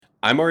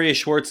I'm Aria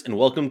Schwartz, and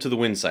welcome to the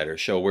Winsider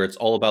Show, where it's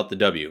all about the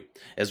W.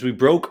 As we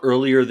broke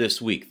earlier this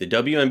week, the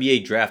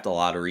WNBA Draft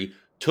Lottery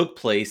took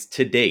place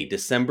today,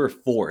 December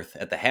 4th,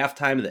 at the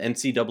halftime of the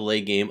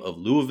NCAA game of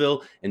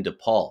Louisville and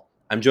DePaul.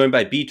 I'm joined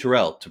by B.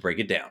 Terrell to break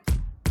it down.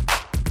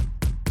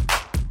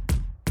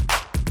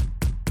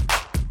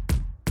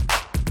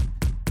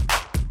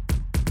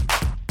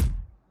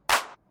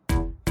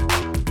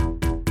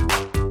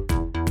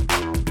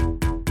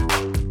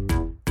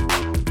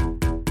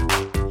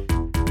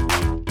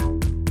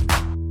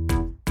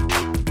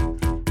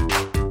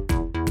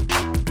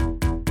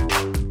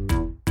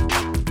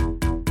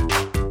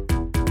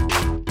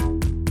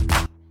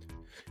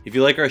 If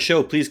you like our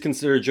show, please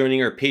consider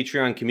joining our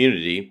Patreon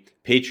community,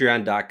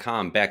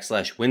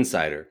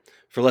 patreon.com/Winsider.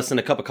 For less than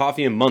a cup of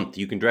coffee a month,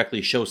 you can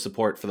directly show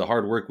support for the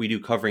hard work we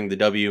do covering the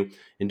W.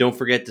 And don't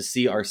forget to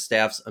see our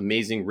staff's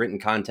amazing written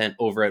content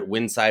over at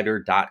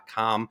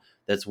winsider.com.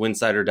 That's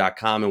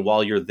winsider.com. And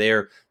while you're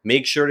there,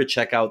 make sure to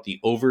check out the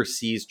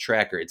Overseas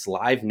Tracker. It's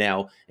live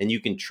now, and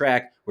you can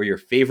track where your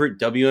favorite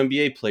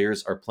WNBA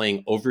players are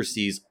playing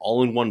overseas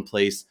all in one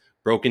place,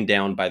 broken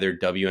down by their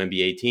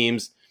WNBA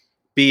teams.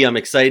 B, I'm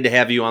excited to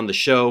have you on the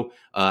show.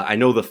 I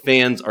know the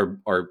fans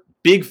are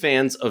big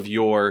fans of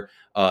your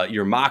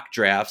mock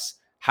drafts.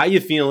 How you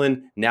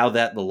feeling now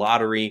that the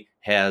lottery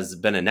has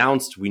been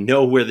announced? We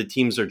know where the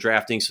teams are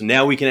drafting, so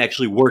now we can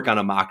actually work on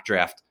a mock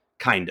draft,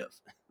 kind of.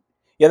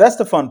 Yeah, that's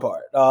the fun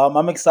part.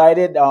 I'm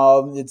excited.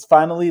 It's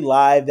finally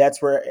live. That's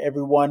where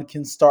everyone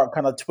can start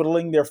kind of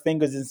twiddling their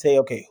fingers and say,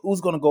 okay, who's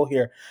going to go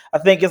here? I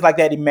think it's like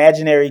that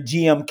imaginary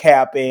GM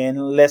cap,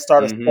 and let's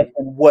start assessing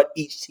what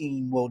each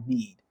team will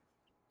need.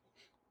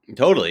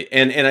 Totally.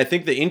 And I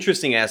think the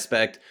interesting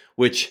aspect,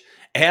 which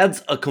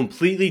adds a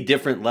completely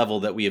different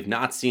level that we have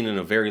not seen in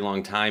a very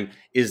long time,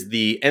 is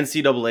the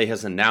NCAA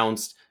has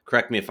announced,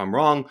 correct me if I'm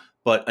wrong,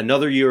 but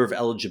another year of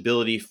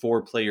eligibility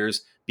for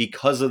players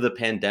because of the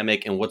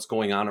pandemic and what's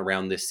going on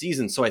around this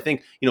season. So I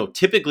think,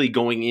 typically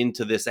going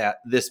into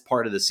this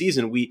part of the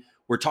season,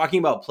 we're talking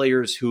about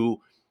players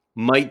who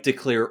might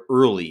declare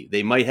early.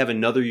 They might have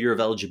another year of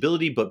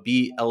eligibility, but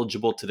be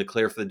eligible to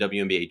declare for the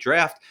WNBA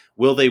draft.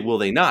 Will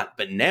they not?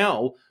 But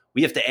now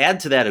we have to add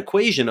to that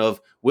equation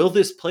of, will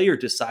this player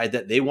decide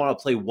that they want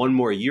to play one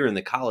more year in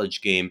the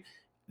college game?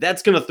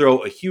 That's going to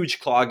throw a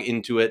huge clog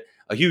into it,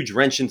 a huge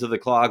wrench into the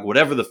clog,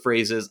 whatever the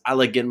phrase is. I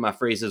like getting my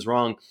phrases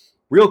wrong.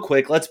 Real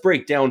quick, let's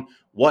break down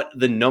what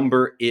the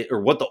number is,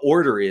 or what the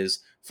order is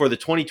for the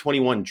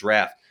 2021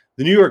 draft.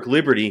 The New York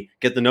Liberty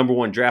get the number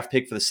 1 draft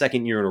pick for the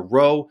second year in a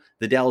row.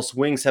 The Dallas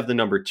Wings have the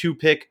number 2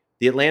 pick.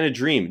 The Atlanta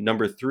Dream,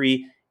 number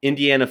 3.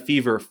 Indiana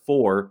Fever,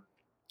 4.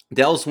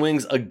 Dallas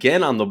Wings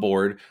again on the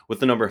board with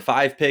the number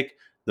 5 pick.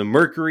 The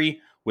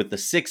Mercury with the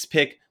 6th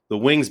pick. The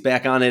Wings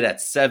back on it at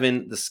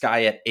 7. The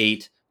Sky at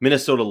 8.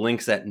 Minnesota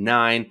Lynx at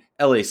 9.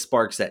 LA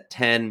Sparks at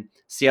 10.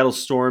 Seattle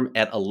Storm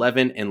at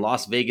 11. And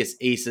Las Vegas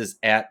Aces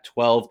at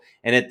 12.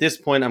 And at this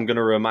point, I'm going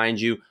to remind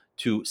you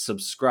to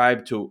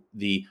subscribe to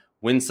the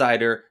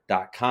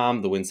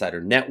Winsider.com, the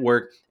Winsider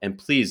Network. And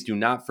please do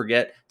not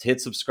forget to hit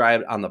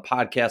subscribe on the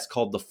podcast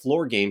called The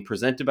Floor Game,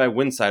 presented by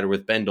Winsider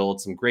with Ben Dole.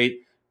 It's some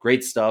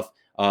great stuff.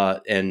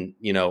 And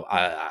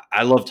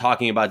I love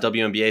talking about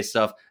WNBA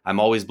stuff. I'm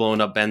always blowing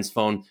up Ben's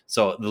phone.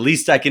 So the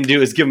least I can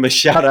do is give him a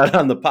shout out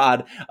on the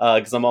pod,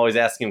 because I'm always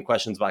asking him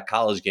questions about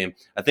college game.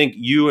 I think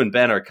you and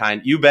Ben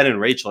and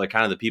Rachel are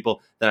kind of the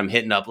people that I'm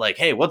hitting up like,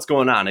 hey, what's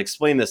going on?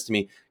 Explain this to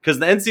me. Because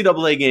the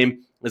NCAA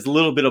game is a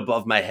little bit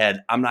above my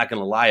head. I'm not going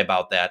to lie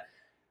about that.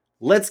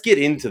 Let's get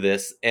into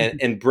this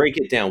and break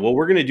it down. What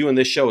we're going to do in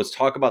this show is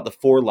talk about the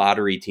 4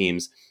 lottery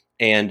teams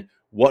and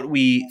what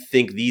we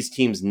think these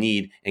teams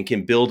need and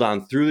can build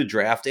on through the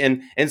draft.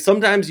 And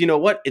sometimes, you know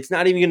what? It's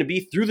not even going to be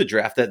through the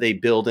draft that they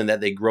build and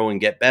that they grow and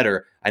get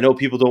better. I know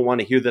people don't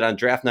want to hear that on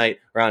draft night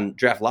or on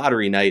draft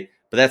lottery night,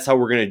 but that's how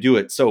we're going to do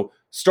it. So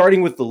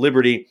starting with the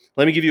Liberty,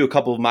 let me give you a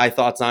couple of my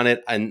thoughts on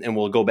it, and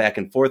we'll go back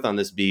and forth on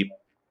this beat.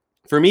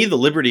 For me, the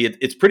Liberty,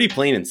 it's pretty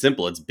plain and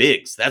simple. It's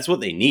bigs. That's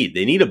what they need.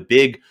 They need a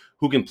big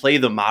who can play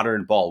the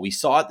modern ball. We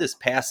saw it this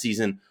past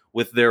season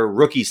with their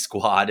rookie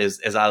squad,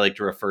 as I like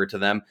to refer to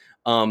them.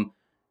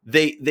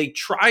 They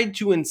tried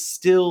to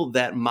instill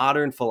that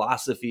modern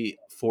philosophy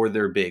for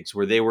their bigs,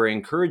 where they were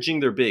encouraging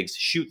their bigs,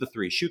 shoot the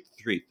three, shoot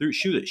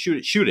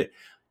it.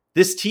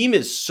 This team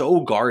is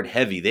so guard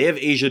heavy. They have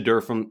Asia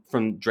Durr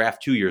from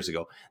draft 2 years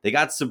ago. They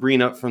got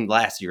Sabrina from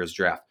last year's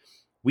draft.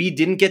 We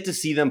didn't get to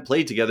see them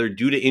play together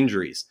due to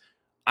injuries.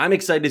 I'm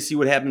excited to see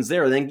what happens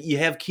there. Then you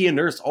have Kia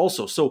Nurse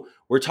also. So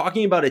we're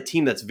talking about a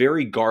team that's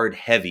very guard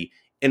heavy.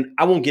 And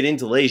I won't get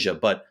into Lasia,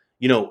 but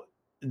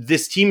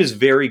this team is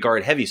very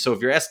guard heavy. So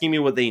if you're asking me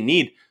what they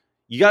need,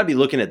 you got to be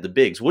looking at the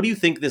bigs. What do you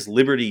think this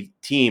Liberty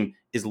team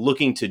is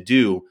looking to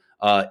do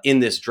in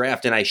this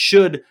draft? And I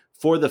should,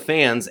 for the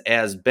fans,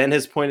 as Ben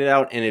has pointed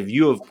out, and if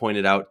you have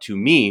pointed out to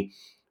me,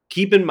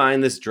 keep in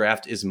mind this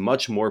draft is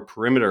much more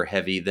perimeter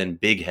heavy than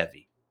big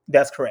heavy.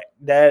 That's correct.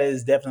 That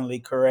is definitely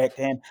correct.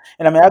 And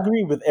I mean, I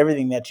agree with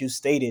everything that you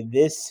stated.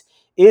 This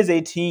is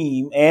a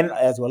team and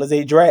as well as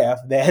a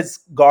draft that's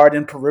guard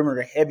and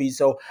perimeter heavy.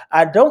 So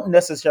I don't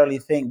necessarily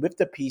think with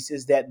the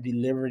pieces that the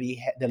Liberty,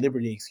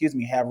 excuse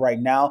me, have right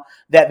now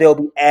that they'll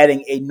be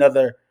adding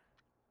another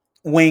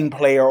wing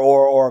player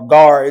or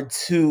guard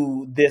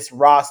to this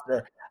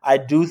roster. I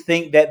do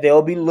think that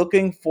they'll be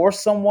looking for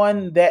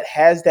someone that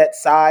has that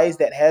size,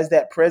 that has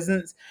that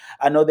presence.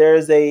 I know there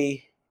is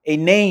a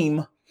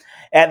name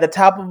at the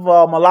top of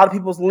a lot of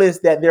people's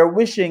list that they're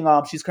wishing.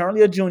 She's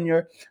currently a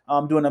junior,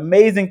 doing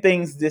amazing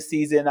things this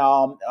season.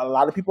 A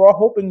lot of people are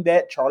hoping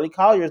that Charlie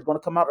Collier is going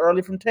to come out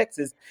early from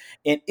Texas,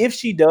 and if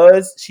she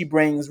does, she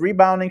brings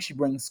rebounding, she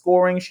brings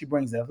scoring, she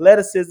brings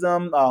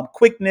athleticism,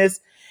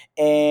 quickness,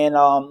 and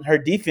her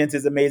defense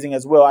is amazing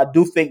as well. I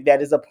do think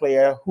that is a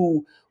player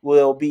who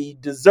will be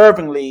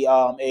deservingly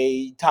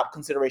a top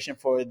consideration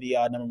for the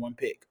number one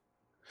pick.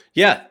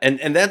 Yeah,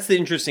 and that's the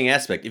interesting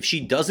aspect. If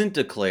she doesn't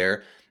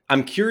declare,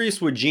 I'm curious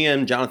what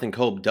GM Jonathan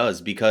Cope does,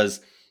 because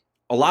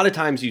a lot of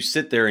times you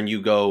sit there and you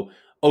go,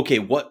 okay,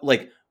 what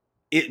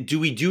do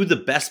we do the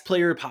best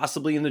player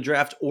possibly in the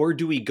draft, or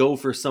do we go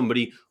for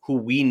somebody who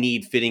we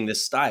need fitting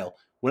this style?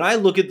 When I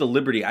look at the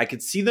Liberty, I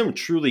could see them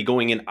truly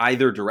going in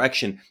either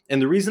direction. And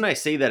the reason I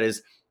say that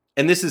is,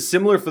 and this is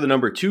similar for the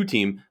number 2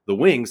 team, the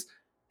Wings,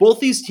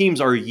 both these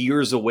teams are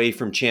years away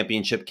from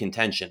championship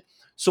contention.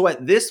 So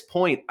at this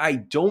point, I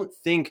don't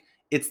think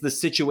it's the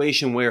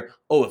situation where,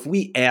 oh, if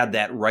we add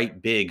that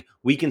right big,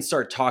 we can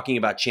start talking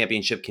about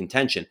championship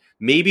contention.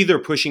 Maybe they're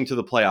pushing to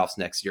the playoffs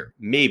next year.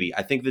 Maybe.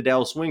 I think the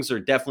Dallas Wings are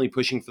definitely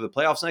pushing for the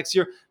playoffs next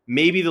year.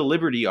 Maybe the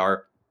Liberty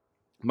are.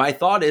 My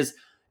thought is,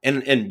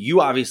 and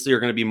you obviously are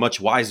going to be much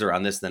wiser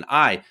on this than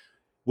I.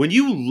 When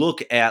you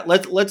look at,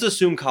 let's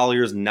assume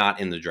Collier's not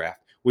in the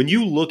draft. When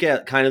you look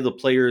at kind of the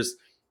players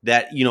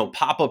that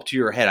pop up to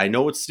your head, I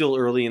know it's still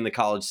early in the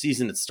college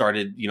season. It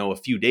started a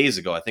few days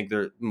ago. I think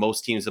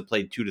most teams have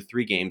played 2 to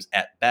 3 games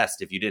at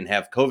best if you didn't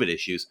have COVID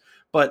issues.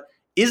 But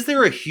is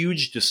there a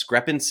huge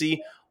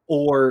discrepancy,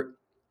 or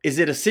is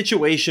it a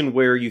situation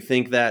where you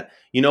think that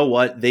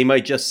what they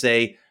might just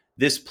say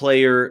this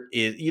player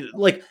is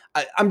like?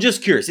 I'm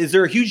just curious. Is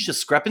there a huge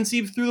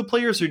discrepancy through the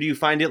players, or do you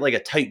find it like a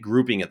tight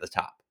grouping at the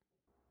top?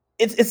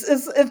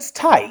 It's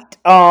tight.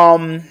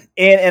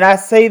 And I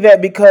say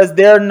that because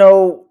there are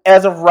no,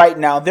 as of right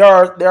now, there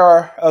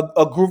are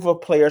a group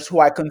of players who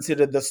I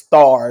consider the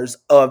stars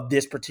of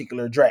this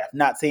particular draft.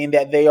 Not saying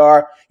that they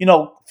are,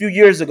 a few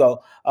years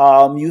ago,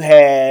 you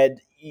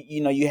had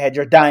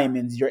your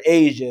diamonds, your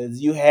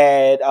Asias, you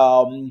had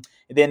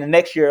and then the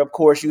next year, of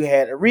course, you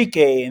had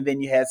Enrique, and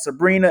then you had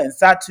Sabrina and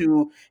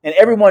Satu, and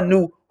everyone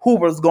knew who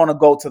was going to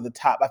go to the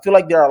top. I feel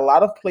like there are a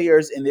lot of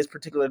players in this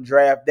particular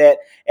draft that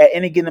at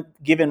any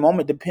given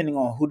moment, depending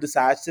on who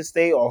decides to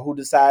stay or who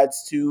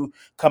decides to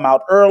come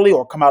out early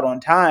or come out on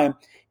time,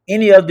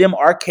 any of them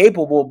are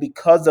capable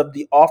because of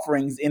the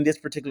offerings in this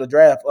particular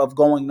draft of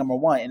going number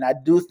one. And I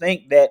do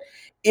think that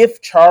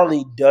if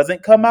Charlie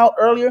doesn't come out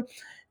earlier,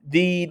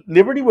 the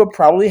Liberty will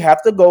probably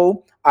have to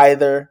go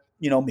either,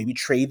 maybe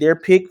trade their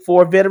pick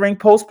for a veteran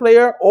post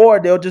player, or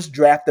they'll just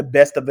draft the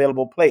best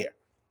available player.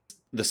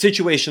 The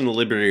situation the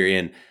Liberty are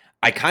in,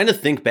 I kind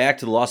of think back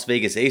to the Las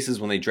Vegas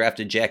Aces when they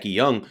drafted Jackie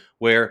Young,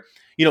 where,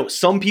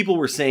 some people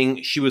were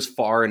saying she was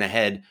far and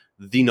ahead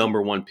the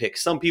number 1 pick.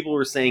 Some people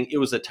were saying it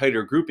was a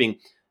tighter grouping.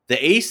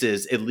 The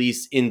Aces, at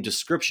least in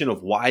description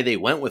of why they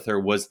went with her,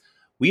 was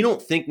we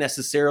don't think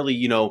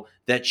necessarily,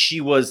 that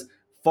she was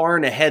far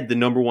and ahead the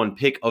number 1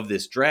 pick of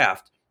this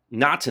draft.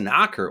 Not to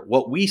knock her.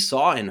 What we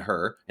saw in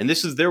her, and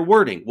this is their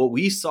wording, what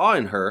we saw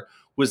in her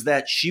was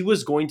that she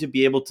was going to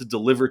be able to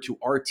deliver to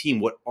our team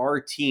what our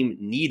team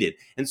needed.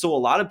 And so a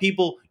lot of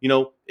people,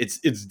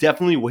 it's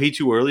definitely way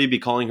too early to be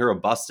calling her a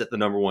bust at the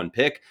number 1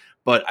 pick.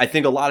 But I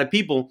think a lot of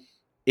people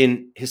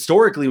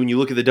historically, when you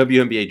look at the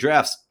WNBA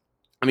drafts,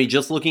 I mean,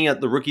 just looking at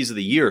the rookies of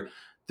the year,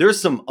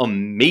 there's some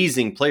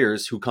amazing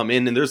players who come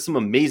in, and there's some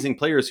amazing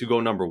players who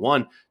go number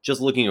 1, just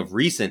looking of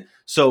recent.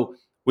 So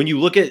when you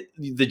look at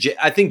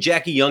I think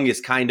Jackie Young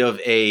is kind of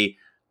a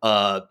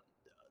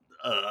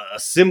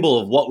symbol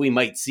of what we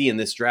might see in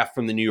this draft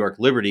from the New York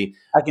Liberty.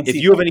 I can If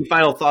see you that. have any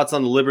final thoughts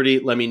on the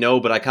Liberty, let me know,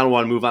 but I kind of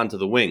want to move on to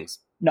the Wings.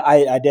 No,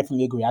 I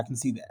definitely agree. I can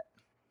see that.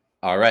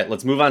 All right,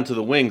 let's move on to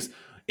the Wings.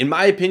 In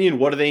my opinion,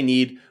 what do they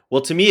need?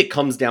 Well, to me, it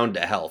comes down to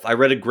health. I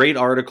read a great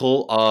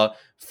article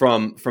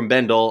from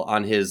Bendel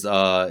on his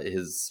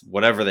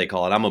whatever they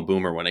call it. I'm a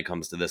boomer when it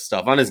comes to this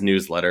stuff, on his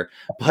newsletter.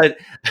 But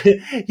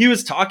he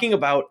was talking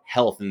about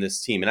health in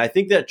this team, and I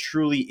think that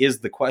truly is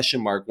the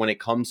question mark when it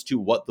comes to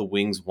what the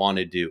Wings want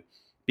to do.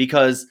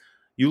 Because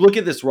you look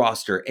at this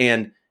roster,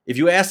 and if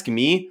you ask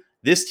me,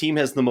 this team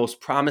has the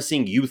most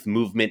promising youth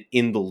movement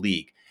in the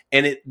league.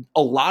 And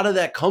a lot of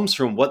that comes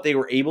from what they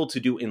were able to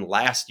do in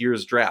last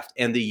year's draft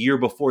and the year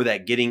before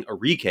that, getting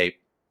Enrique.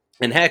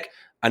 And heck,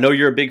 I know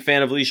you're a big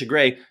fan of Alicia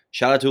Gray.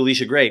 Shout out to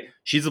Alicia Gray.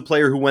 She's a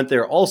player who went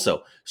there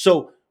also.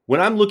 So when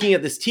I'm looking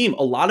at this team,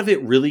 a lot of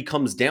it really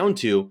comes down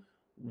to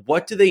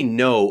what do they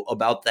know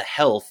about the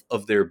health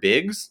of their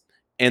bigs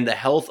and the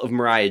health of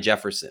Mariah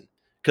Jefferson?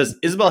 Because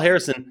Isabel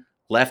Harrison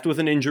left with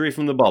an injury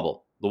from the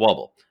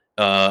wobble.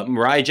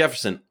 Mariah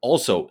Jefferson,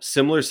 also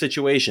similar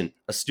situation.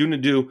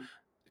 Astunadu,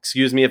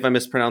 excuse me if I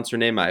mispronounce her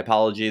name, my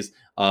apologies.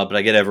 But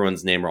I get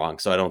everyone's name wrong,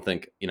 so I don't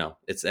think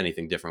it's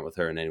anything different with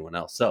her and anyone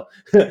else. So,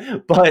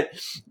 but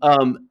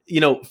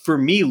for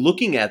me,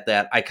 looking at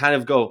that, I kind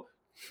of go,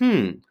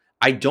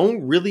 I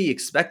don't really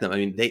expect them. I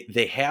mean,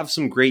 they have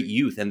some great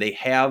youth, and they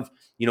have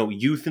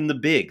youth in the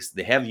bigs,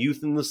 they have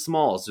youth in the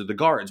smalls or the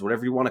guards,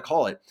 whatever you want to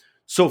call it.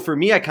 So for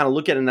me, I kind of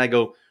look at it and I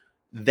go,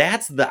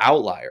 that's the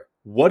outlier.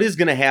 What is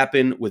going to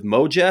happen with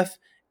Mojef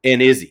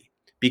and Izzy?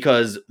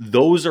 Because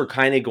those are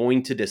kind of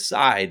going to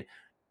decide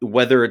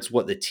whether it's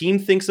what the team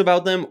thinks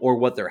about them or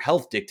what their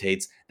health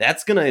dictates.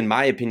 That's going to, in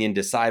my opinion,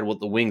 decide what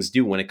the Wings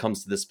do when it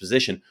comes to this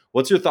position.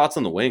 What's your thoughts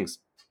on the Wings?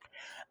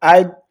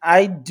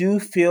 I do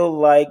feel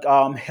like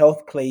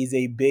health plays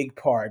a big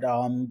part,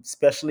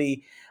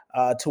 especially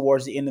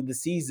towards the end of the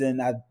season.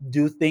 I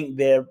do think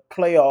their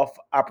playoff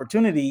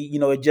opportunity,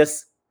 it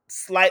just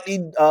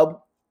slightly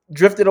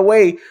drifted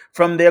away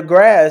from their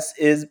grasp.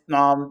 Is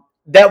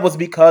That was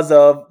because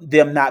of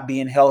them not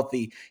being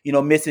healthy.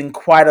 Missing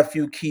quite a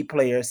few key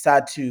players,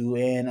 Satu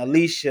and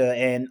Alicia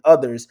and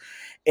others,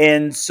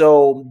 and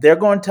so they're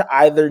going to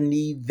either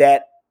need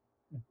that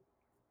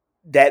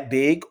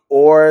big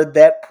or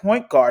that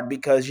point guard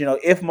because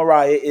if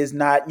Mariah is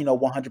not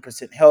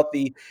 100%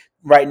 healthy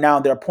right now,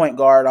 their point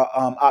guard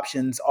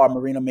options are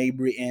Marina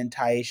Mabry and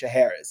Tyesha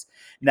Harris.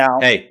 Now,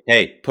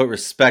 Hey, put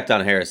respect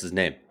on Harris's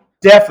name.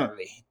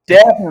 definitely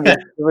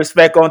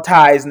respect on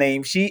Ty's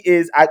name.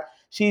 She's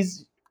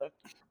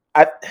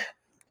I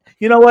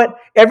You know what?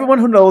 Everyone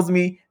who knows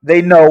me,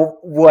 they know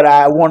what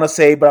I want to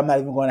say, but I'm not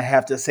even going to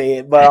have to say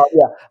it. But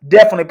yeah,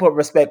 definitely put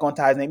respect on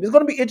Ty's name. It's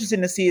going to be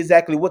interesting to see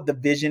exactly what the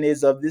vision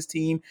is of this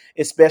team,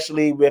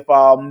 especially with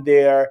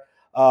their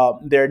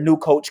new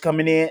coach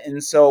coming in,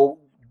 and so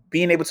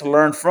being able to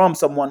learn from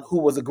someone who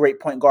was a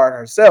great point guard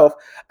herself.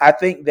 I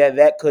think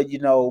that could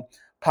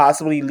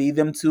possibly lead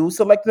them to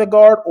select the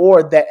guard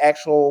or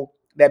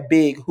that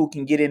big who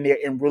can get in there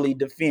and really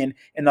defend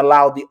and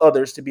allow the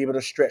others to be able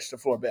to stretch the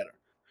floor better.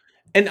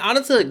 And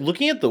honestly, like,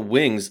 looking at the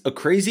Wings, a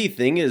crazy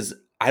thing is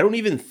I don't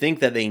even think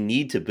that they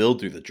need to build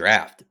through the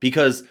draft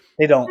because,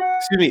 They don't.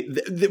 excuse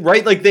me,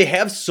 right? Like they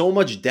have so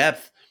much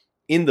depth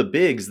in the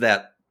bigs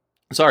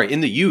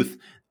in the youth,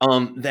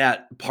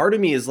 that part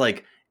of me is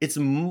like, it's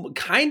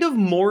kind of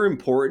more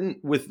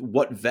important with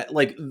what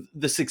like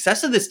the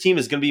success of this team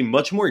is going to be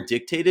much more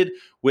dictated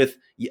with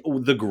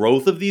the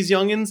growth of these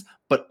youngins,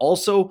 but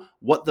also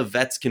what the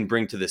vets can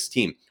bring to this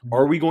team.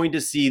 Are we going to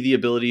see the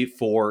ability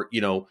for,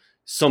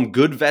 some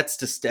good vets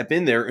to step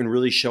in there and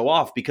really show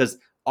off? Because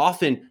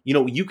often,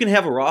 you can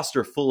have a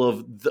roster full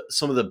of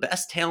some of the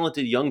best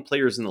talented young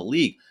players in the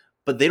league,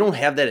 but they don't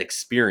have that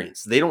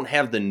experience. They don't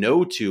have the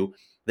know-to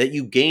that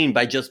you gain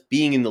by just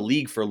being in the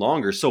league for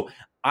longer. So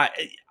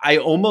I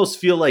almost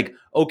feel like,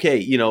 okay,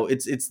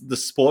 it's the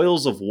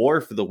spoils of war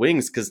for the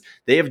Wings because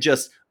they have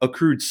just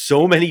accrued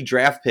so many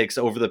draft picks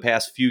over the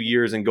past few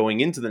years and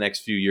going into the next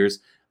few years.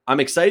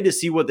 I'm excited to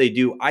see what they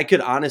do. I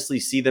could honestly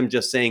see them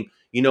just saying,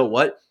 you know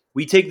what?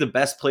 We take the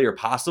best player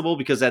possible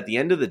because at the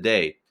end of the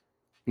day,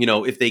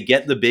 if they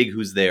get the big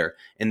who's there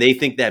and they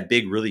think that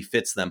big really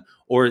fits them,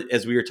 or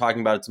as we were talking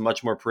about, it's a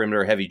much more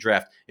perimeter heavy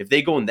draft. If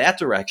they go in that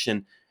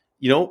direction,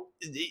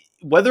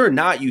 whether or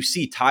not you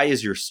see Ty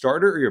as your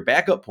starter or your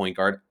backup point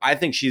guard, I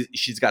think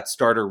she's got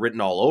starter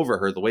written all over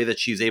her, the way that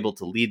she's able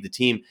to lead the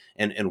team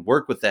and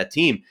work with that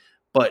team.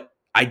 But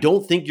I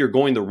don't think you're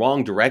going the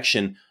wrong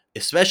direction,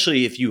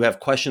 especially if you have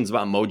questions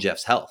about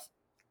Mojef's health.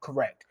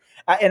 Correct.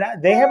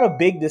 They have a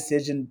big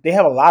decision. They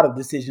have a lot of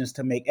decisions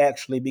to make,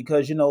 actually,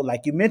 because,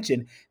 like you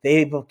mentioned,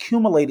 they've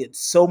accumulated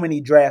so many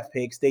draft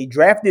picks. They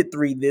drafted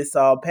 3 this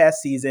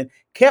past season,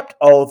 kept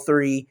all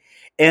 3.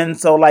 And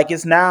so, like,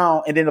 it's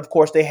now, and then, of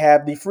course, they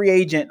have the free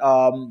agent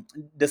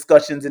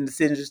discussions and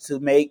decisions to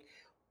make.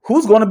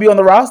 Who's going to be on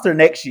the roster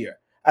next year?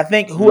 I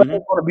think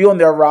whoever's going to be on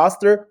their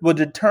roster will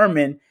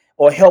determine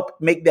or help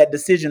make that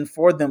decision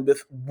for them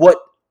with what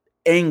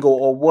angle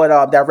or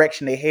what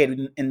direction they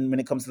head in when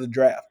it comes to the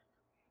draft.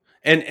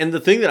 And the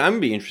thing that I'm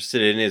gonna be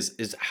interested in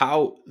is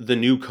how the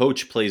new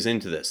coach plays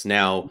into this.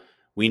 Now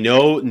we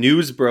know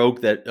news broke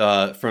that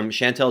from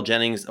Chantel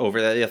Jennings over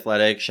at The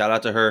Athletic. Shout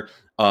out to her.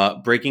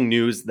 Breaking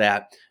news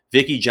that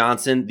Vicki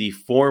Johnson, the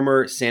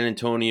former San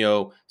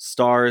Antonio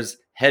Stars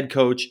head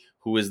coach,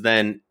 who was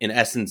then in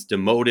essence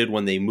demoted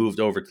when they moved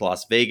over to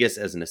Las Vegas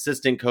as an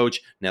assistant coach,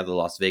 now the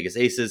Las Vegas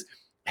Aces,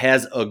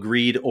 has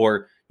agreed,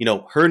 or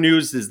her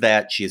news is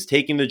that she is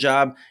taking the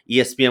job.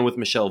 ESPN with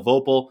Michelle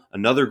Vopel,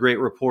 another great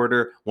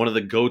reporter, one of the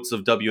goats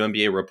of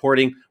WNBA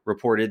reporting,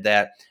 reported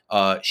that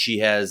she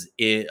has,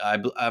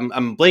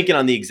 I'm blanking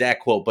on the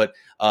exact quote, but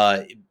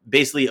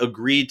basically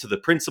agreed to the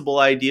principal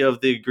idea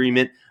of the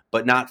agreement,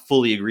 but not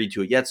fully agreed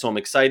to it yet. So I'm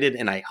excited,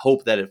 and I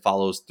hope that it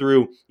follows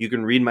through. You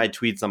can read my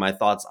tweets on my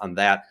thoughts on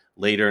that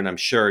later, and I'm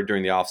sure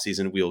during the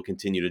offseason we will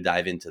continue to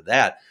dive into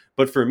that.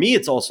 But for me,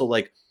 it's also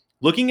like,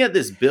 looking at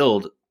this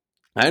build,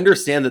 I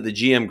understand that the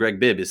GM, Greg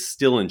Bibb, is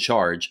still in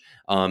charge,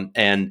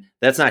 and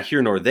that's not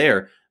here nor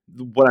there.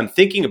 What I'm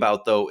thinking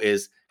about, though,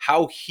 is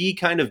how he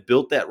kind of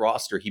built that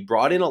roster. He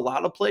brought in a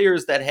lot of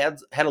players that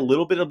had a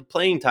little bit of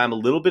playing time, a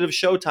little bit of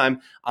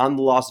showtime on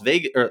the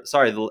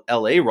the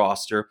LA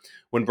roster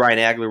when Brian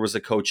Agler was a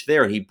coach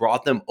there, and he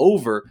brought them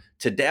over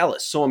to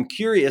Dallas. So I'm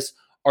curious,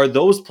 are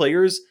those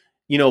players,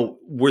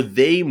 were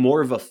they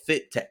more of a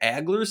fit to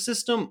Agler's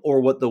system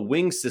or what the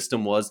wing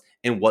system was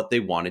and what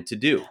they wanted to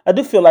do? I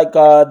do feel like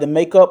the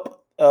makeup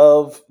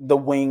of the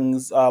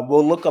wings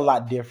will look a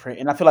lot different,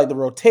 and I feel like the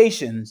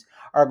rotations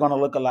are going to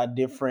look a lot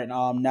different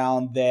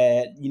now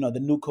that the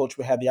new coach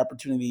will have the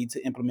opportunity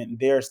to implement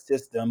their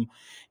system.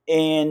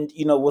 And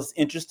what's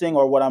interesting,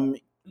 or what I'm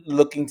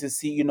looking to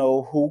see,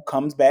 who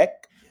comes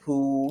back,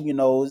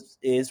 who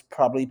is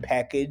probably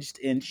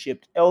packaged and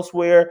shipped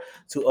elsewhere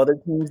to other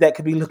teams that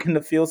could be looking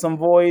to fill some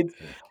voids.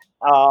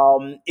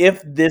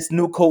 If this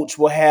new coach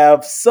will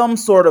have some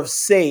sort of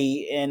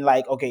say in,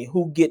 like, okay,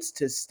 who gets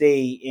to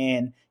stay,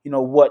 and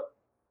what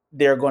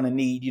they're going to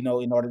need,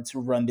 in order to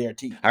run their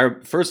team.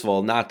 First of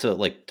all, not to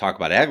talk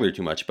about Agler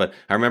too much, but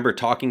I remember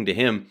talking to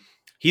him.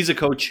 He's a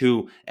coach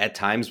who at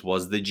times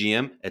was the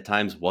GM, at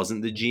times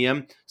wasn't the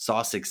GM,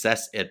 saw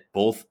success at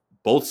both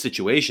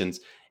situations.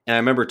 And I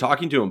remember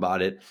talking to him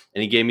about it,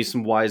 and he gave me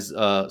some wise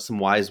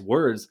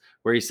words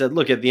where he said,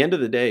 look, at the end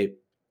of the day,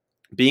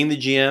 being the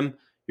GM,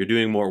 you're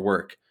doing more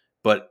work.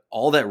 But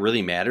all that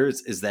really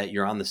matters is that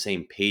you're on the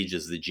same page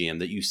as the GM,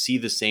 that you see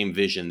the same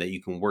vision, that you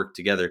can work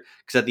together.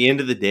 Because at the end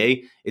of the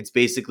day, it's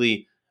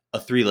basically a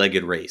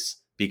three-legged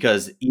race.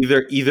 Because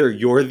either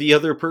you're the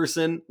other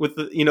person with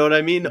the, you know what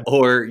I mean,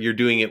 or you're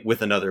doing it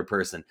with another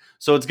person.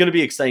 So it's going to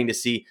be exciting to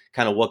see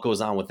kind of what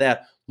goes on with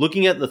that.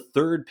 Looking at the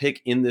third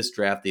pick in this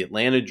draft, the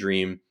Atlanta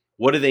Dream,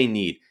 what do they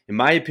need? In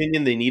my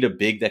opinion, they need a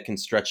big that can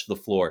stretch the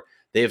floor.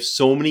 They have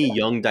so many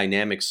young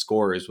dynamic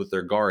scorers with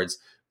their guards,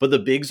 but the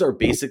bigs are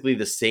basically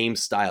the same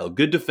style.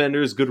 Good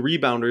defenders, good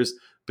rebounders,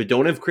 but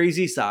don't have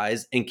crazy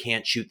size and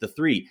can't shoot the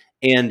three.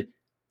 And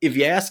if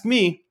you ask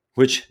me,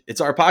 which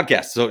it's our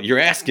podcast, so you're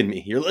asking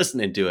me, you're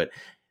listening to it,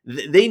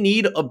 they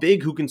need a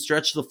big who can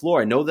stretch the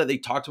floor. I know that they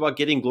talked about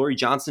getting Glory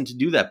Johnson to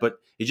do that, but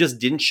it just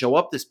didn't show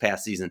up this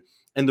past season.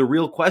 And the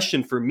real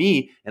question for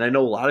me, and I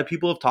know a lot of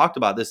people have talked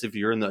about this if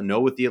you're in the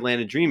know with the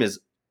Atlanta Dream, is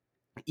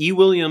E.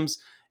 Williams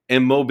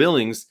and Mo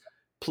Billings,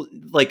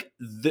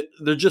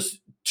 they're just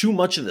too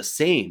much of the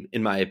same,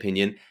 in my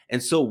opinion.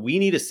 And so we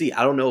need to see.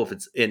 I don't know if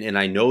it's, and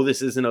I know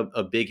this isn't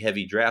a big,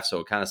 heavy draft, so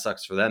it kind of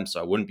sucks for them. So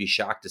I wouldn't be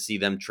shocked to see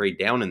them trade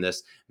down in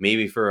this,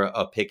 maybe for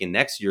a pick in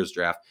next year's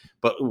draft.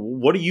 But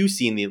what do you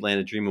see in the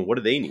Atlanta Dream, and what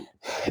do they need?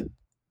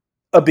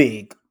 A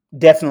big.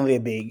 Definitely a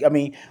big. I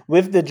mean,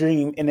 with the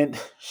Dream, and then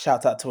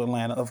shouts out to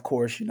Atlanta, of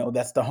course.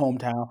 That's the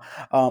hometown.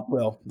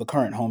 The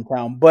current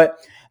hometown. But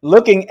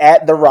looking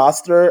at the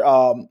roster,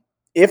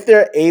 if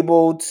they're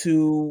able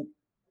to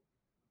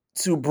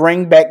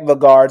bring back the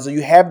guards, or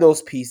you have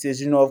those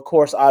pieces, of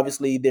course,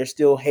 obviously there's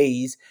still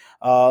Hayes,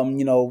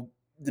 to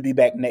be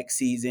back next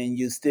season.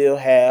 You still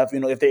have,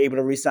 if they're able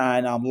to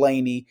re-sign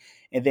Laney,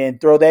 and then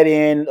throw that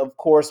in, of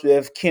course,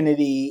 with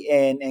Kennedy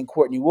and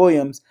Courtney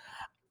Williams.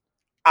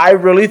 I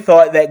really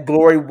thought that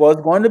Glory was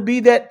going to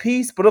be that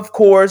piece, but of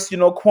course,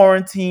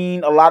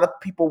 quarantine, a lot of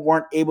people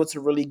weren't able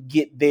to really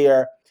get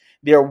their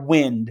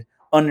wind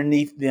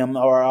underneath them,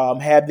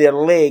 or have their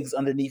legs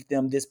underneath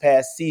them this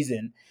past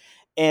season.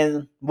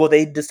 And will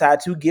they decide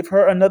to give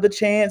her another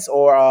chance,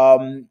 or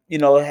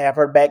have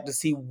her back to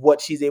see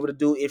what she's able to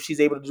do, if she's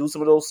able to do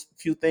some of those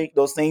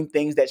those same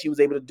things that she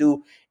was able to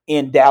do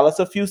in Dallas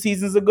a few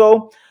seasons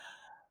ago?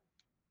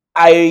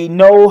 I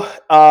know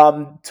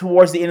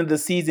towards the end of the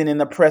season, in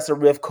the presser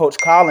with Coach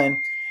Colin,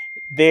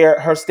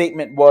 her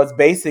statement was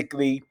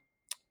basically,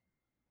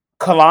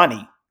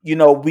 Kalani.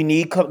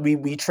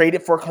 We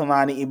traded for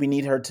Kalani, and we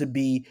need her to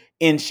be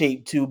in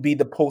shape to be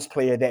the post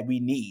player that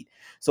we need.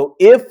 So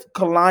if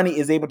Kalani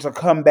is able to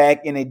come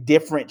back in a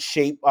different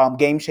shape,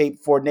 game shape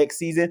for next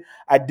season,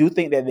 I do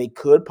think that they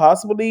could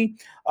possibly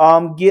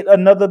get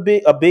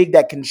a big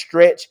that can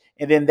stretch,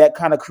 and then that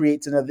kind of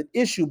creates another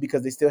issue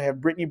because they still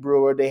have Brittany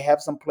Brewer. They have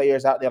some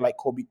players out there like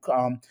Kobe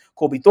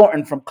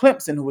Thornton from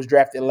Clemson, who was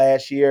drafted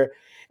last year,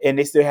 and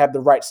they still have the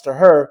rights to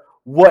her.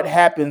 What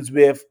happens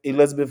with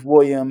Elizabeth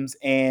Williams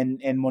and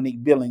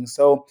Monique Billings?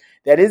 So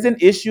that is an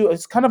issue.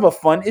 It's kind of a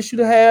fun issue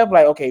to have.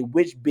 Like, okay,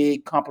 which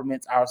big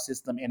complements our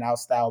system and our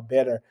style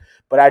better?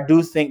 But I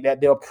do think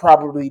that they'll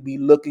probably be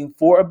looking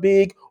for a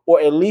big,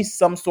 or at least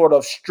some sort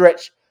of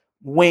stretch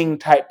wing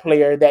type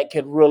player that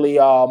could really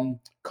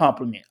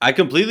complement. I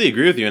completely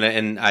agree with you,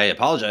 and I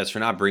apologize for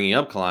not bringing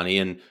up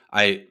Kalani, and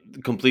I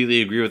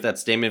completely agree with that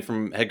statement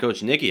from head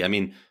coach Nikki. I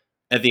mean,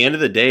 at the end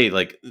of the day,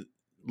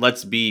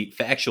 let's be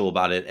factual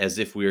about it, as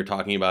if we were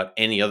talking about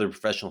any other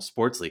professional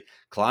sports league.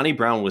 Kalani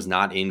Brown was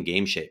not in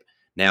game shape.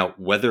 Now,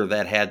 whether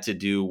that had to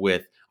do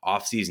with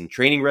off-season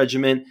training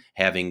regimen,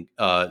 having,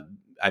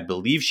 I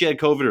believe she had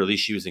COVID, or at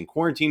least she was in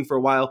quarantine for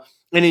a while.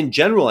 And in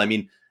general, I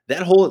mean,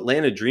 that whole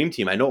Atlanta Dream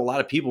team, I know a lot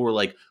of people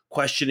were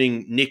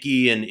questioning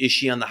Nikki and is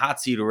she on the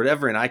hot seat or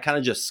whatever. And I kind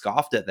of just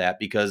scoffed at that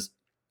because,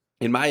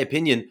 in my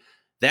opinion,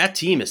 that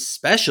team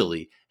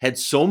especially had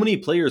so many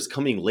players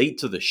coming late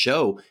to the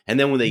show, and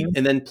then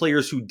and then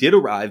players who did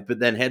arrive but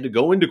then had to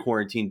go into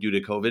quarantine due to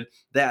COVID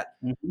that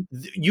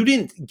Mm-hmm. you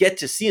didn't get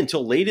to see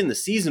until late in the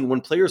season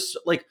when players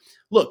like,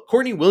 look,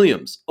 Courtney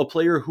Williams, a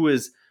player who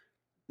is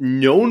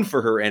known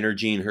for her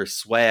energy and her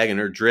swag and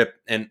her drip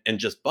and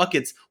just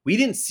buckets. We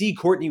didn't see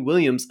Courtney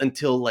Williams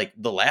until like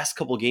the last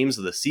couple games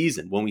of the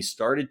season when we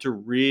started to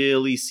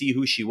really see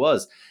who she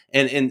was.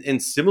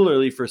 And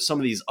similarly for some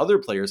of these other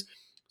players.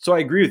 So I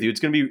agree with you.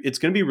 It's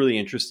gonna be really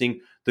interesting.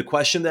 The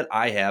question that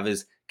I have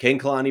is, can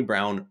Kalani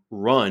Brown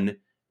run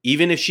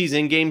even if she's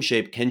in game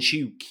shape? Can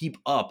she keep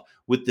up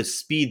with the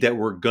speed that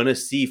we're gonna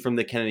see from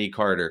the Kennedy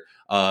Carter,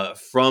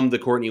 from the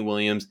Courtney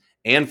Williams,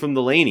 and from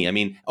Delaney? I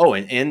mean,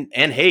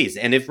 and Hayes.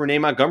 And if Renee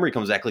Montgomery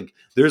comes back, like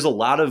there's a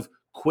lot of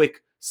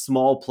quick,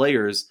 small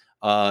players.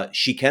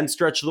 She can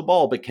stretch the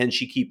ball, but can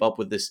she keep up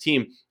with this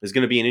team is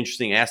going to be an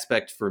interesting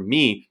aspect for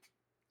me.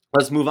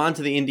 Let's move on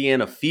to the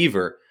Indiana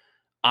Fever.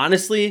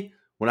 Honestly,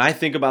 when I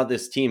think about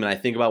this team and I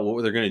think about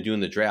what they're going to do in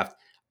the draft,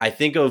 I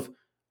think of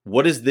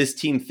what does this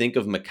team think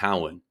of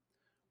McCowan?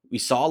 We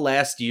saw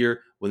last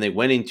year when they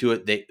went into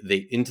it,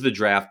 they into the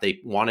draft, they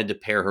wanted to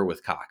pair her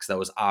with Cox. That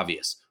was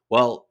obvious.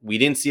 Well, we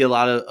didn't see a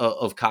lot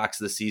of Cox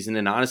this season,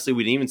 and honestly,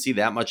 we didn't even see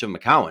that much of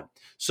McCowan.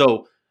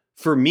 So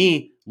for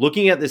me,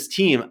 looking at this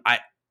team,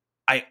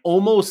 I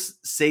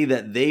almost say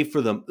that they,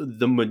 for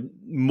the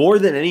more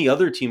than any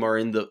other team, are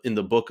in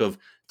the book of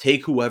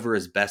take whoever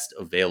is best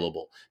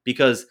available,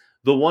 because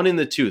the 1 and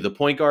the 2, the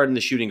point guard and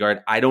the shooting guard,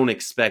 I don't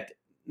expect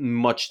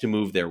much to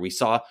move there. We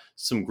saw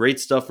some great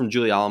stuff from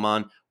Julie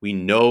Alaman. We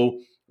know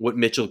what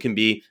Mitchell can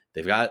be.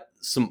 They've got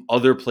some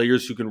other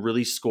players who can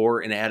really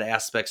score and add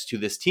aspects to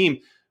this team.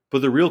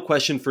 But the real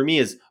question for me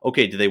is,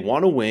 okay, do they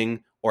want to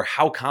wing, or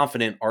how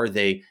confident are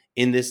they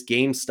in this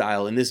game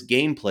style, in this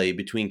gameplay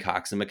between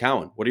Cox and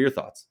McCowan? What are your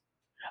thoughts?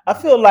 I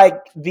feel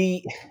like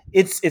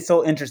it's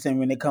so interesting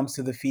when it comes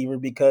to the Fever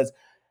because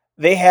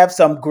they have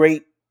some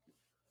great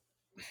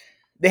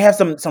they have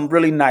some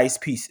really nice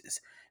pieces.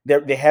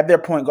 They have their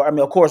point guard. I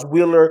mean, of course,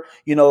 Wheeler,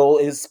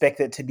 is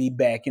expected to be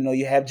back.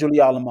 You have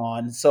Julia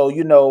Alamon. So,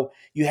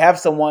 you have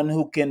someone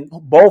who can,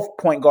 both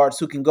point guards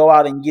who can go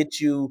out and get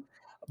you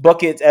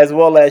buckets as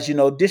well as,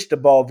 dish the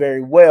ball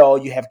very well.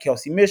 You have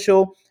Kelsey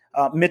Mitchell,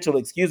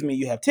 excuse me.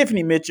 You have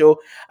Tiffany Mitchell.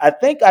 I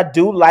think I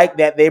do like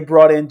that they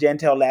brought in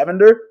Jantel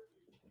Lavender.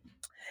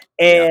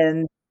 Yeah.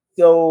 And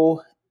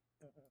so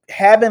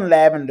having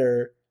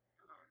Lavender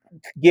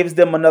gives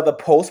them another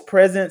post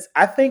presence.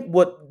 I think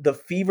what the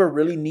Fever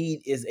really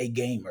need is a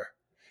gamer.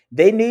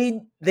 They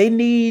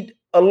need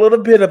a little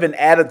bit of an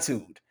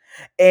attitude.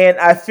 And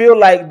I feel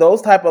like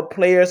those type of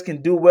players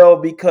can do well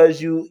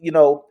because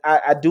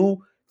I do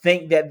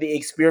think that the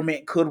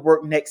experiment could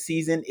work next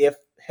season if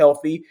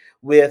healthy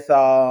with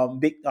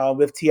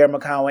Tierra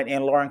McCowan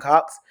and Lauren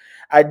Cox.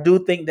 I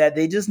do think that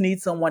they just need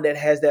someone that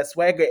has that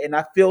swagger, and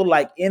I feel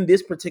like in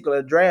this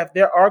particular draft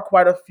there are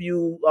quite a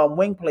few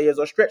wing players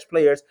or stretch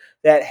players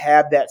that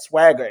have that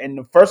swagger. And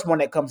the first one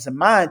that comes to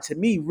mind to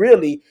me,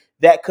 really,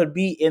 that could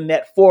be in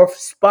that fourth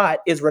spot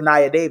is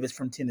Renaya Davis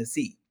from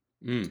Tennessee.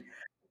 Mm.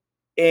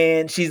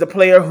 And she's a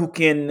player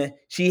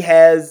she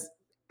has,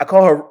 I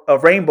call her a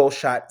rainbow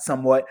shot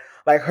somewhat.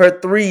 Like her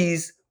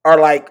threes are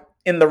like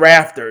in the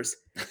rafters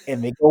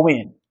and they go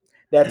in.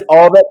 That's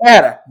all that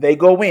matter. They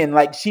go in.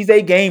 Like she's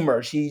a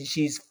gamer.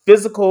 She's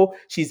physical.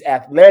 She's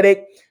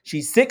athletic.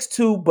 She's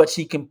 6'2", but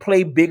she can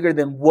play bigger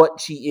than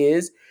what she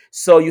is.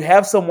 So you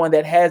have someone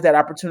that has that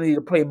opportunity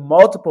to play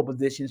multiple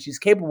positions. She's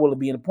capable of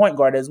being a point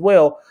guard as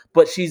well,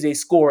 but she's a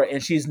scorer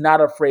and she's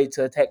not afraid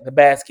to attack the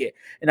basket.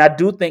 And I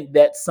do think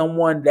that's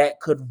someone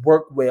that could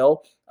work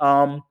well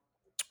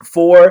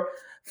for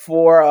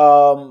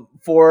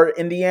for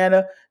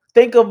Indiana.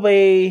 Think of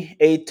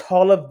a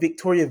taller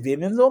Victoria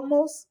Vivens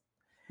almost.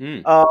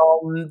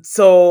 Mm.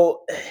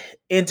 So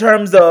in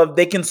terms of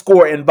they can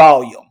score in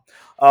volume,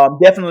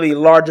 definitely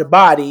larger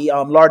body,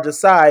 larger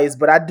size,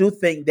 but I do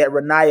think that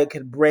Renaya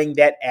could bring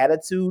that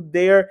attitude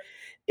there,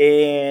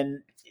 and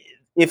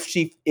if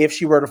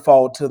she were to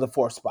fall to the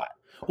fourth spot.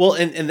 Well,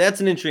 and that's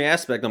an interesting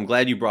aspect. I'm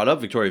glad you brought up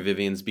Victoria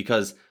Vivians,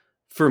 because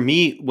for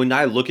me, when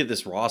I look at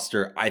this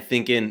roster, I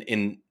think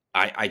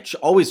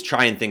always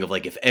try and think of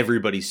like if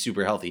everybody's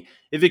super healthy.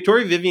 If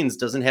Victoria Vivians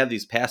doesn't have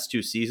these past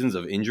 2 seasons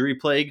of injury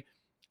plague,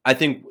 I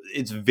think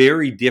it's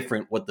very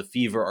different what the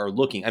Fever are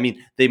looking. I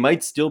mean, they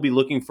might still be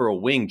looking for a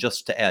wing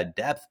just to add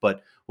depth,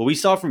 but what we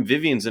saw from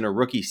Vivians in a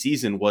rookie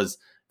season was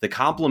the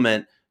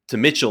complement to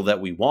Mitchell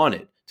that we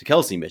wanted, to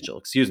Kelsey Mitchell,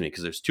 excuse me,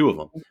 because there's 2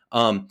 of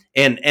them.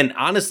 And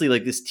honestly,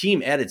 like this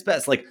team at its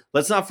best, like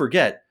let's not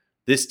forget,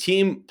 this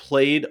team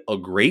played a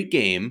great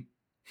game.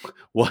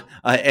 Well,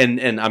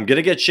 and I'm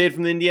gonna get shade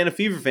from the Indiana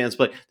Fever fans,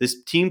 but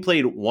this team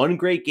played one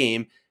great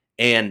game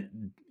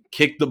and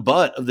kicked the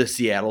butt of the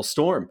Seattle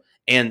Storm.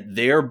 And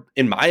they're,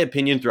 in my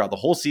opinion, throughout the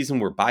whole season,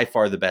 were by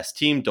far the best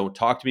team. Don't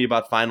talk to me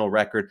about final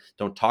record.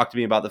 Don't talk to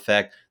me about the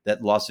fact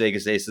that Las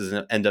Vegas Aces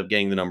end up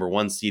getting the number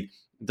 1 seed.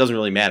 It doesn't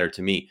really matter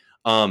to me.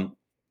 But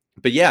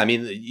yeah, I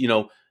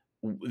mean,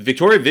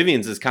 Victoria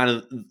Vivians is kind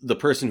of the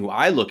person who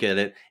I look at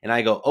it and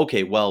I go,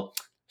 okay, well,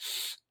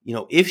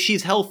 if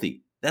she's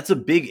healthy, that's a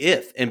big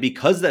if. And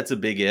because that's a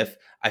big if,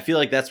 I feel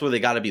like that's where they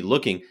got to be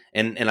looking.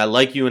 And I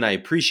like you and I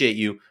appreciate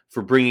you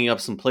for bringing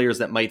up some players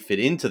that might fit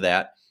into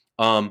that.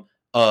 Um,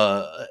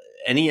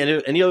 any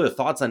other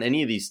thoughts on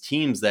any of these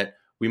teams that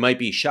we might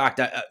be shocked?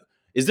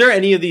 Is there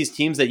any of these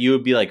teams that you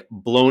would be like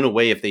blown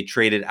away if they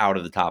traded out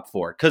of the top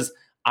four? Because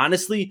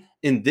honestly,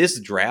 in this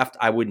draft,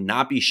 I would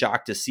not be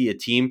shocked to see a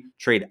team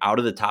trade out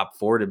of the top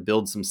four to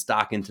build some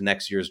stock into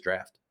next year's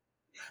draft.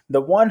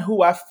 The one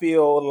who I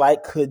feel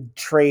like could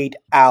trade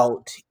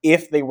out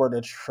if they were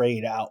to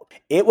trade out,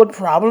 it would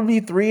probably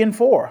be 3 and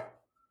 4.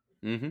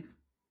 Mm-hmm.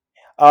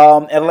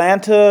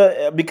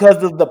 Atlanta,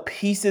 because of the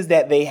pieces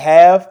that they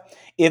have,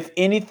 if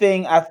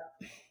anything, I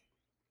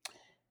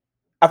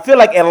feel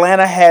like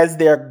Atlanta has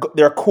their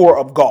core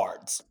of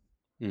guards.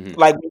 Mm-hmm.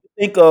 Like when you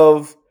think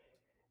of,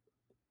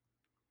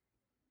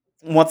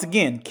 once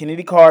again,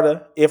 Kennedy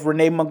Carter. If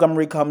Renee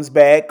Montgomery comes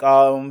back,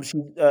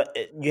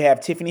 you have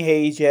Tiffany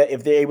Hayes. Yeah,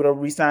 if they're able to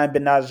re-sign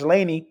Benaj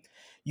Delaney,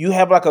 you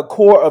have like a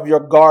core of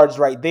your guards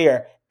right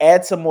there.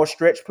 Add some more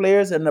stretch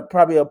players and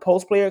probably a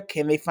post player.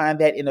 Can they find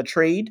that in a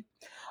trade?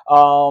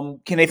 Can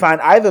they find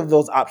either of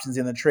those options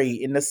in the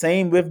trade? And the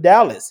same with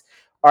Dallas.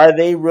 Are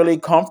they really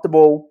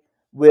comfortable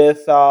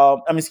with?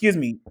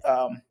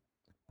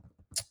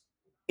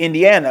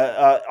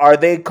 Indiana, are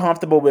they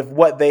comfortable with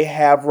what they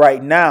have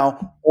right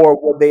now, or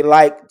would they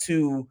like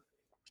to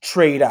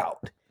trade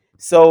out?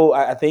 So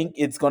I think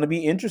it's going to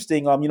be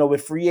interesting.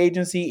 With free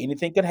agency,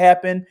 anything could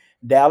happen.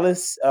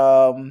 Dallas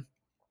could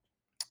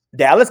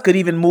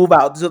even move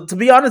out. So, to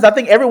be honest, I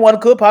think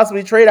everyone could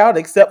possibly trade out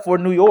except for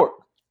New York.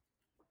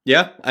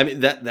 Yeah, I mean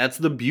that's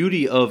the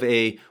beauty of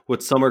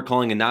what some are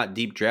calling a not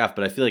deep draft,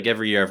 but I feel like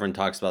every year everyone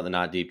talks about the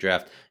not deep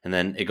draft, and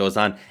then it goes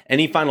on.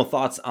 Any final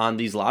thoughts on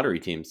these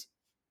lottery teams?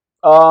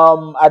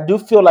 I do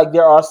feel like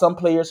there are some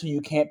players who you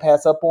can't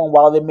pass up on.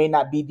 While they may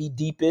not be the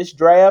deepest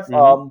draft,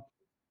 Mm-hmm.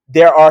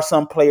 there are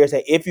some players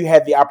that if you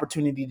had the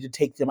opportunity to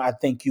take them, I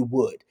think you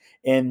would.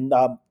 And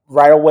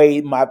right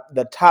away,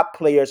 the top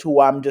players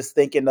who I'm just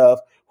thinking of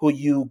who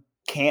you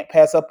can't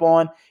pass up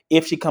on,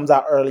 if she comes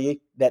out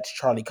early, that's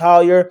Charlie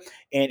Collier.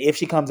 And if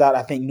she comes out,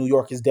 I think New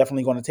York is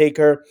definitely going to take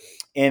her.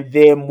 And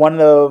then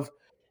one of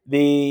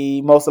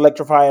the most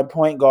electrifying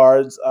point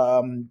guards,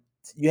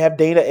 you have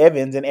Dana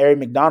Evans and Ari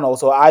McDonald.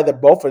 So either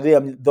both of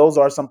them, those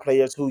are some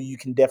players who you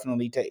can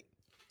definitely take.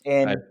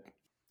 And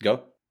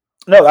Go.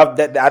 no,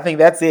 I think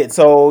that's it.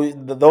 So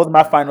those are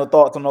my final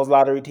thoughts on those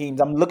lottery teams.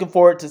 I'm looking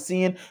forward to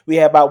seeing. We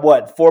have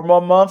about 4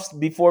 more months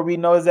before we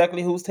know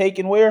exactly who's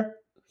taking where.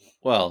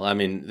 Well, I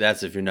mean,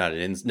 that's if you're not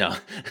no,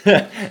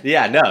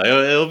 yeah, no,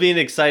 it'll be an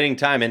exciting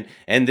time,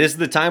 and this is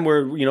the time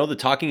where the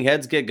talking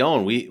heads get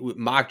going.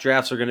 Mock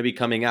drafts are going to be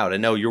coming out. I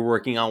know you're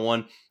working on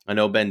one. I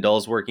know Ben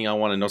Dull's working on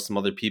one. I know some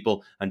other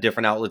people on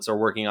different outlets are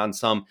working on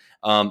some.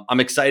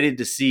 I'm excited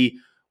to see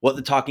what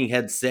the talking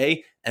heads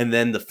say, and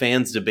then the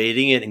fans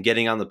debating it and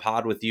getting on the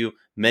pod with you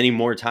many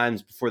more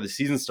times before the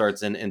season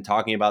starts and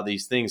talking about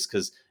these things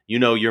because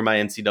you're my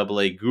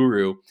NCAA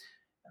guru.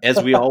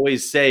 As we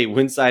always say,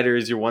 Winsider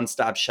is your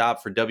one-stop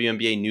shop for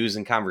WNBA news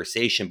and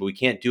conversation, but we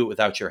can't do it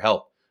without your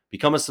help.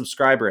 Become a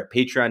subscriber at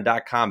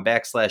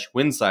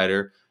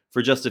patreon.com/Winsider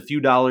for just a few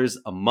dollars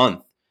a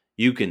month.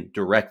 You can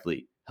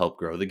directly help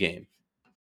grow the game.